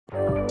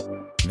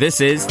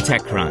This is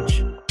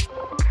TechCrunch.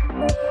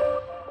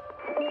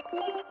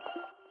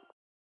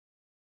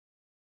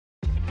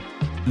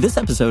 This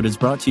episode is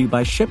brought to you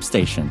by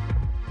ShipStation.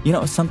 You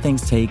know, some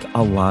things take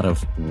a lot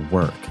of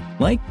work,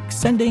 like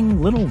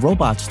sending little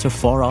robots to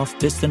far-off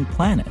distant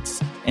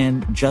planets.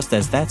 And just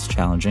as that's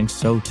challenging,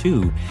 so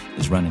too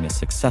is running a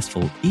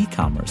successful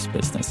e-commerce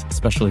business,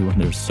 especially when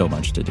there's so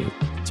much to do.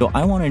 So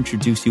I want to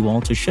introduce you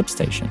all to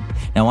ShipStation.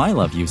 Now, I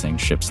love using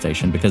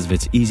ShipStation because of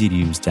its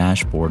easy-to-use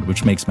dashboard,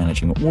 which makes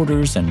managing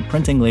orders and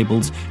printing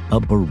labels a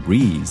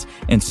breeze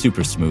and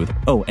super smooth.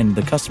 Oh, and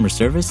the customer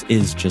service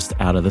is just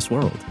out of this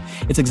world.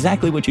 It's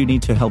exactly what you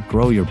need to help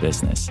grow your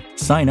business.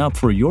 Sign up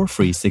for your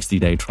free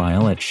 60-day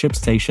trial at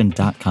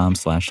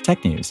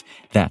shipstation.com/technews.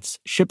 That's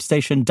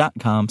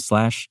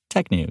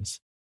shipstation.com/technews.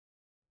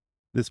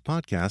 This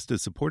podcast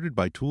is supported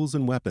by Tools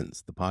and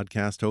Weapons, the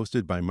podcast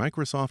hosted by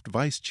Microsoft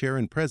Vice Chair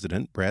and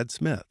President Brad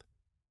Smith.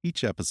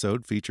 Each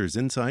episode features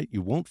insight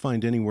you won't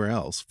find anywhere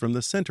else from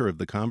the center of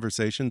the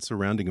conversation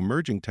surrounding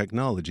emerging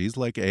technologies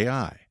like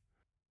AI.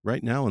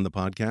 Right now in the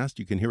podcast,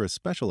 you can hear a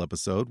special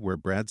episode where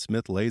Brad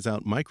Smith lays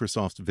out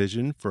Microsoft's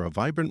vision for a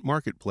vibrant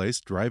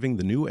marketplace driving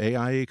the new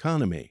AI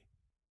economy.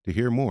 To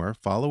hear more,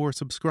 follow or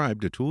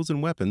subscribe to Tools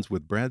and Weapons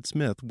with Brad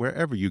Smith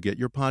wherever you get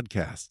your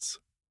podcasts.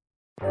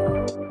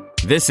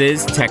 This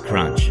is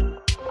TechCrunch.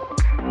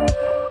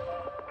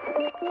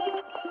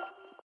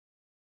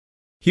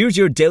 Here's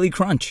your Daily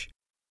Crunch.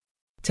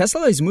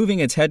 Tesla is moving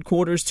its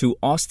headquarters to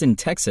Austin,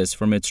 Texas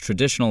from its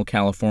traditional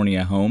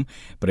California home,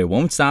 but it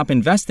won't stop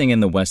investing in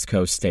the West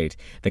Coast state.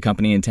 The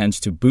company intends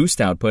to boost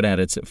output at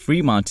its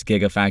Fremont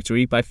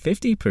Gigafactory by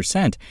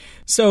 50%.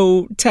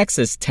 So,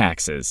 Texas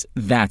taxes.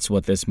 That's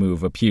what this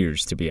move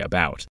appears to be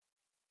about.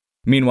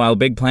 Meanwhile,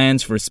 big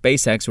plans for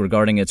SpaceX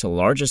regarding its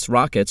largest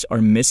rockets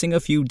are missing a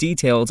few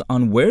details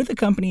on where the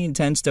company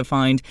intends to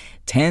find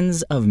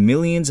tens of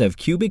millions of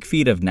cubic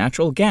feet of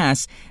natural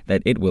gas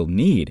that it will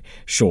need.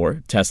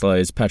 Sure, Tesla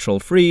is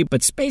petrol-free,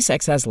 but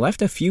SpaceX has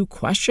left a few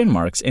question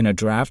marks in a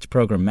draft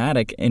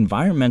programmatic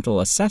environmental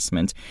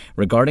assessment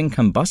regarding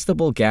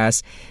combustible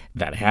gas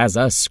that has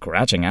us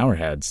scratching our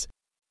heads.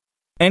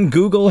 And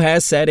Google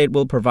has said it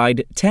will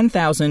provide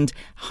 10,000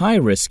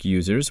 high-risk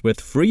users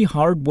with free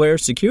hardware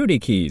security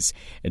keys,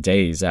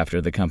 days after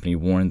the company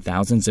warned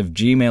thousands of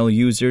Gmail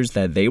users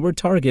that they were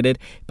targeted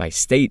by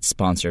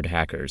state-sponsored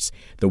hackers.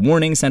 The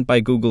warning sent by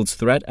Google's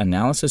threat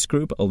analysis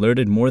group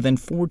alerted more than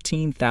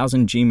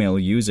 14,000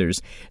 Gmail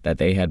users that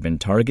they had been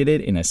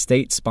targeted in a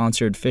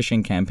state-sponsored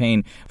phishing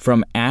campaign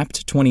from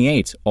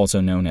Apt28, also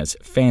known as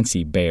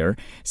Fancy Bear,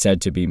 said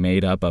to be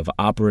made up of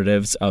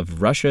operatives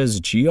of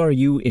Russia's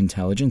GRU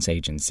intelligence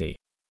agency.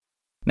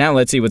 Now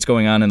let's see what's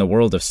going on in the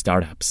world of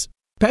startups.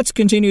 Pets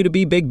continue to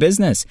be big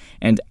business,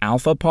 and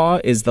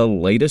AlphaPaw is the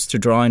latest to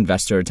draw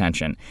investor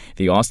attention.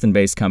 The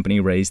Austin-based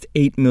company raised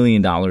 $8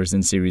 million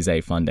in Series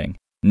A funding.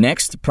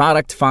 Next,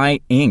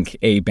 ProductFi Inc.,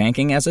 a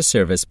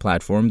banking-as-a-service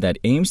platform that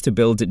aims to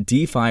build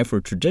DeFi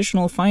for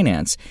traditional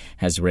finance,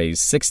 has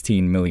raised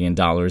 $16 million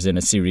in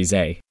a Series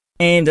A.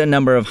 And a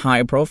number of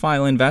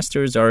high-profile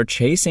investors are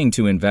chasing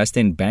to invest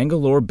in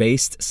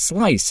Bangalore-based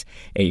Slice,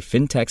 a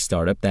fintech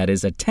startup that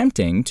is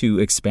attempting to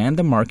expand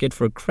the market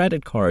for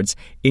credit cards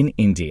in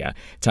India.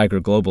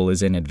 Tiger Global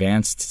is in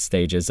advanced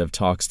stages of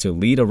talks to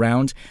lead a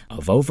round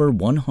of over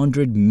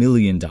 $100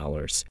 million.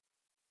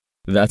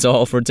 That's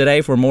all for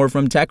today. For more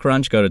from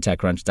TechCrunch, go to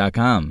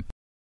TechCrunch.com.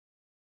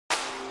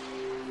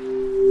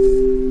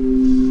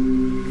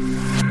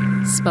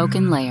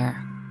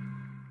 SpokenLayer.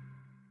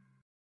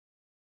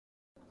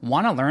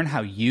 Want to learn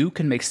how you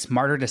can make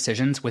smarter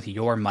decisions with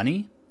your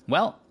money?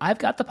 Well, I've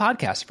got the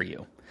podcast for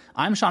you.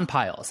 I'm Sean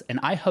Piles,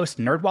 and I host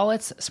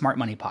NerdWallet's Smart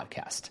Money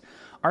Podcast.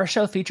 Our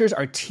show features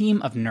our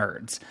team of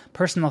nerds,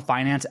 personal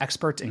finance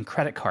experts in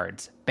credit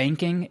cards,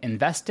 banking,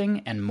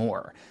 investing, and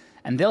more.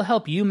 And they'll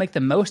help you make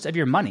the most of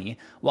your money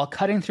while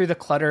cutting through the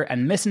clutter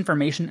and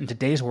misinformation in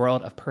today's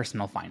world of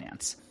personal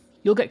finance.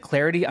 You'll get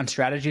clarity on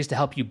strategies to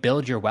help you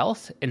build your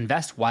wealth,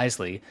 invest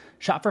wisely,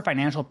 shop for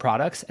financial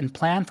products, and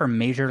plan for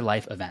major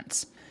life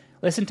events.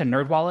 Listen to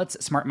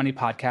NerdWallet's Smart Money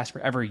Podcast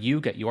wherever you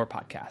get your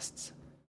podcasts.